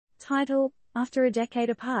Title: After a decade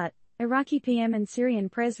apart, Iraqi PM and Syrian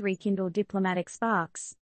Prez rekindle diplomatic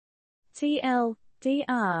sparks.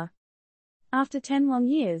 TLDR. After 10 long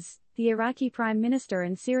years, the Iraqi Prime Minister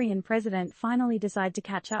and Syrian President finally decide to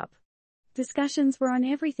catch up. Discussions were on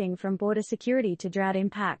everything from border security to drought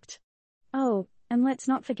impact. Oh, and let's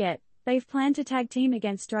not forget, they've planned to tag team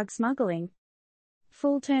against drug smuggling.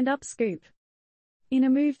 Full turned-up scoop. In a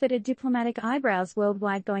move that had diplomatic eyebrows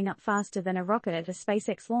worldwide going up faster than a rocket at a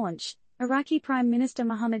SpaceX launch, Iraqi Prime Minister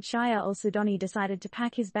Mohammed Shia al-Sudani decided to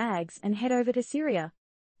pack his bags and head over to Syria.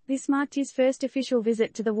 This marked his first official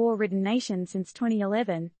visit to the war-ridden nation since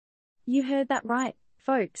 2011. You heard that right,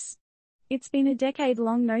 folks. It's been a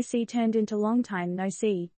decade-long no-see turned into long-time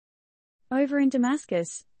no-see. Over in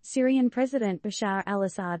Damascus, Syrian President Bashar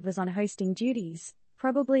al-Assad was on hosting duties,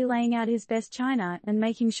 probably laying out his best china and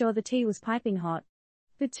making sure the tea was piping hot.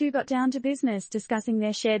 The two got down to business discussing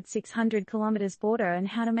their shared 600 kilometers border and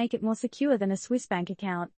how to make it more secure than a Swiss bank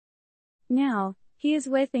account. Now, here's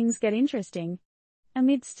where things get interesting.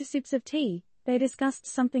 Amidst sips of tea, they discussed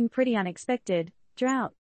something pretty unexpected: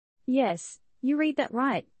 drought. Yes, you read that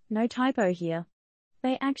right, no typo here.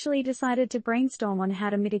 They actually decided to brainstorm on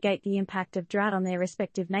how to mitigate the impact of drought on their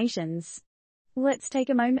respective nations. Let's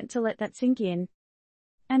take a moment to let that sink in.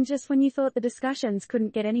 And just when you thought the discussions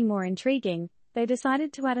couldn't get any more intriguing, they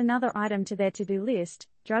decided to add another item to their to-do list: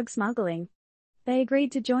 drug smuggling. They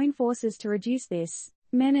agreed to join forces to reduce this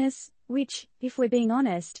menace, which, if we're being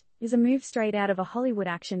honest, is a move straight out of a Hollywood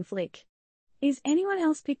action flick. Is anyone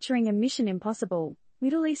else picturing a Mission Impossible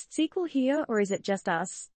Middle East sequel here, or is it just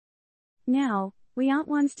us? Now, we aren't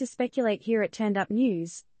ones to speculate here at Turned Up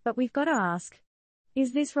News, but we've got to ask: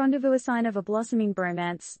 is this rendezvous a sign of a blossoming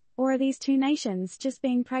bromance, or are these two nations just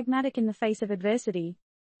being pragmatic in the face of adversity?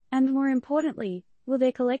 And more importantly, will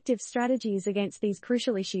their collective strategies against these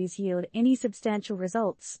crucial issues yield any substantial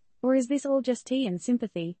results, or is this all just tea and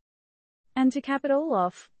sympathy? And to cap it all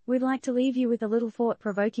off, we'd like to leave you with a little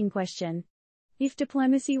thought-provoking question. If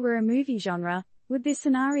diplomacy were a movie genre, would this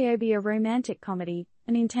scenario be a romantic comedy,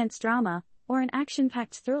 an intense drama, or an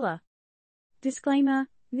action-packed thriller? Disclaimer: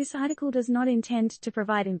 this article does not intend to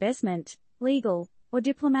provide investment, legal, or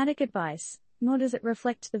diplomatic advice, nor does it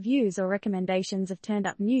reflect the views or recommendations of Turned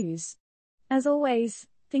Up News. As always,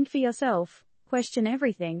 think for yourself, question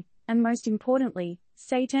everything, and most importantly,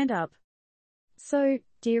 stay turned up. So,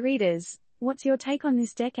 dear readers, what's your take on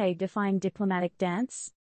this decade-defining diplomatic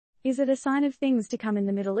dance? Is it a sign of things to come in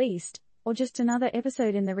the Middle East, or just another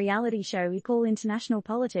episode in the reality show we call international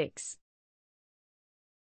politics?